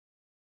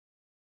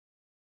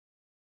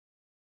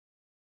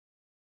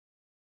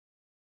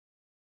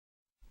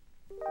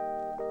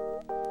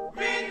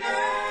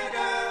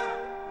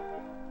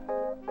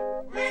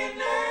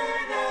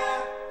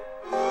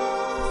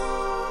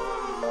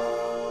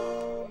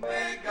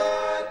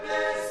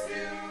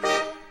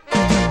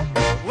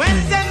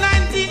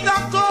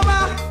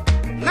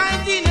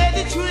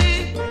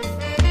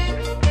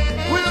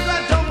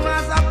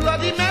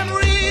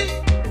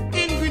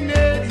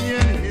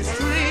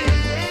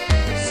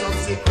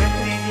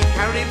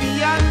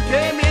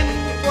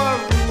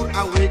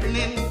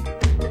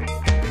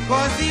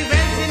Cause the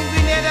events in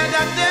Grenada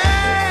that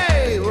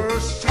day were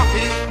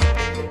shocking.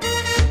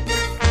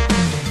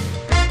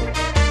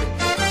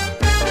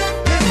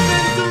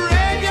 Listening to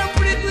Radio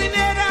Free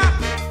Grenada,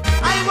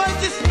 I was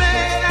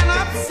dismayed and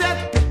upset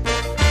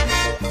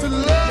to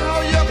learn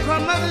how your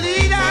current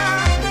leader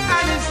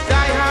and his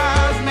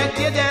diehards met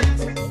their death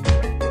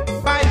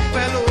by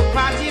fellow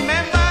party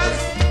members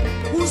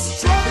who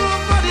struggle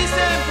for the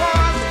same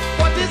cause.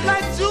 But it's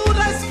like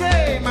Judas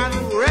came and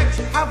wreaked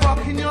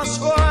havoc in your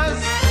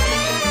shores.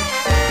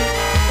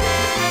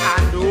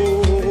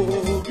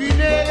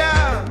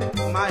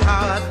 My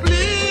heart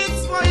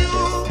bleeds for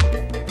you.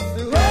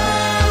 The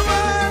whole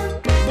world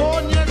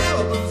mourn your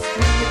troubles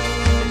too.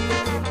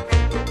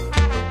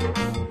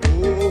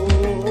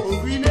 Oh,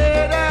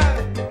 Grenada,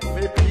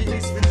 may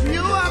peace with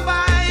you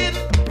abide.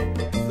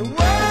 The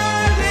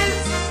world is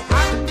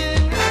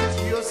standing at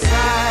your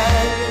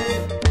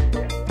side.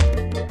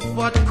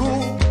 But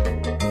cool,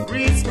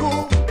 breathe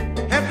cool.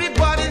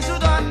 Everybody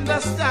should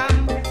understand.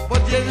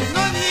 But there is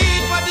no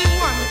need for the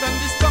want and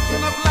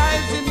destruction of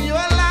lives in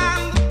your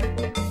land.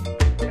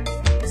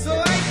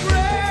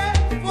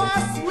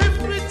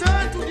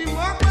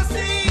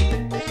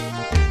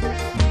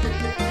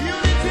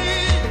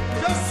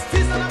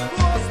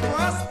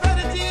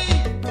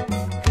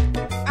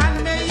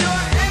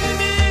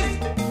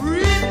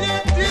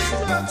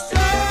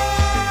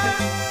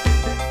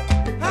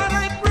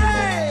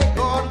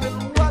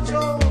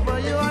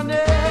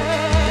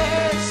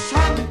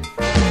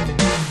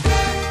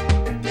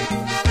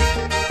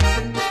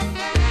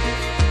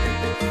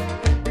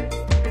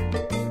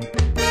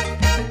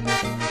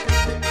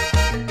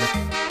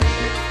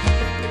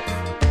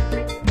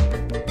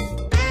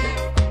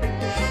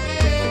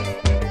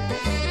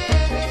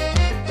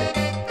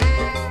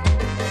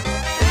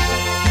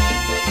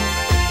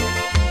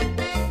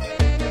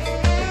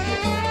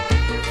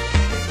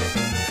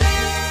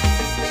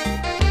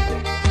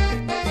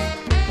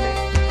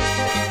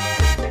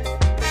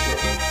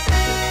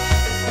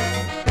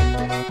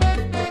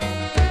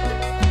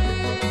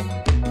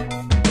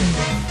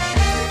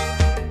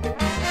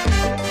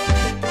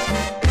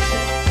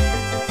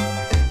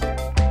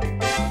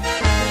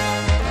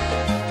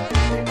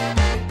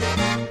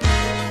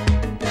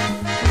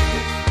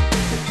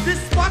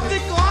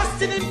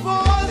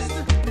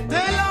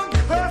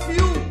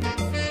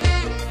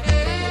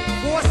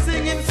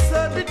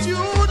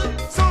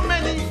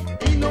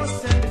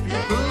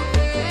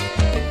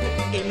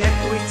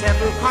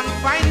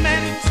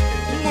 Confinement,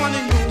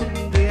 morning,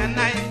 noon, day and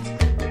night.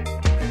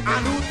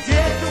 And who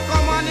dare to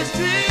come on the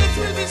streets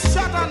will be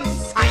shot on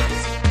sight.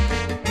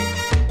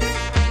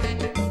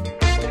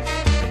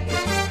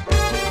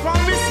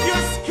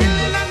 Promiscuous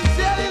killing and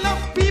selling of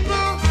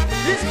people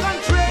is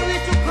contrary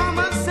to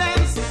common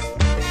sense.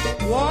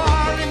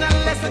 War in a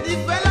lesser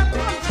developed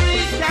country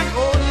can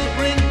only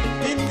bring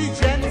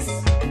indigence.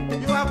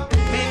 You have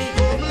many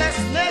homeless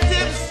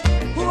natives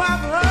who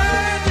have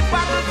heard the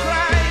battle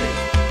cry.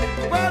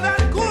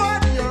 Bernard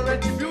Coard, your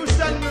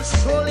retribution will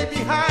show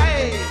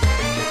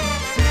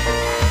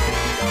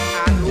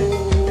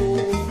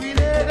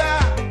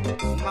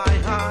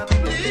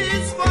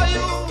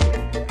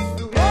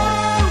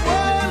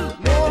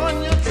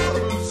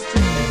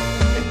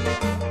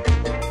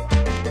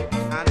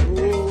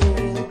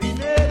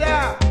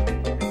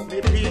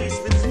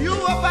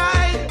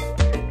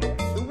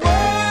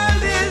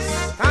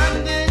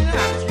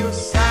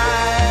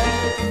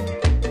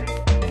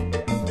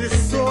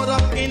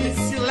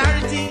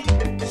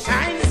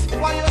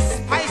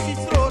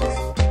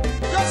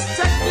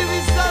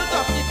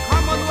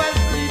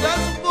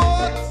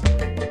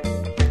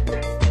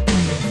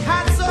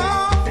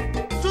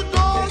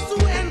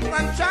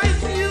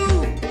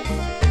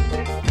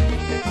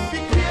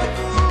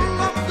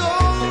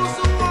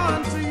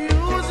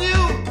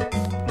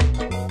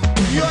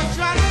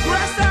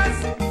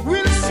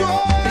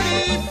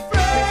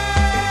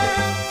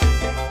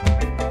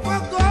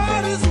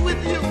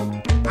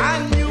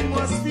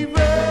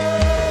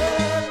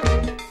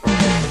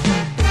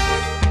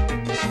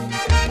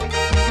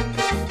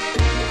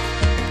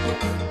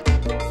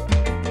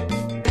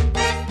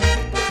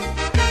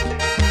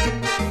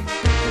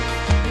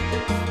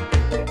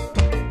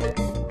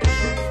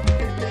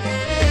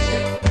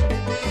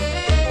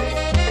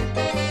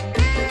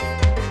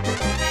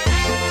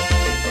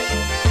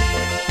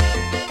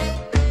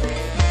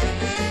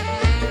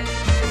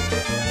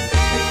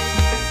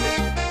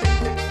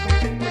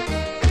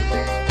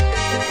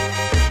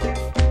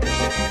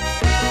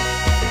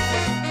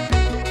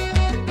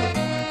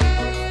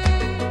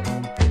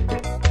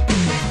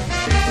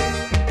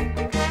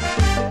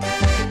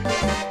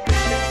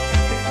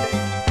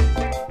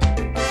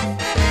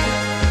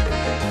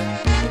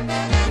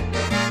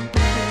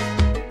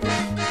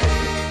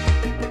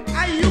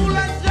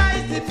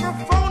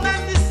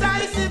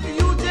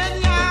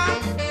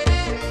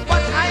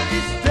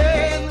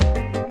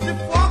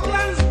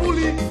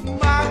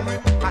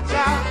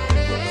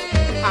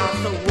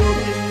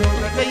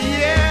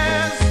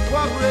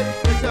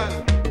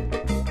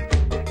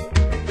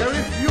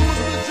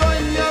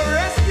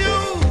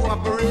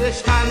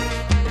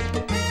nation.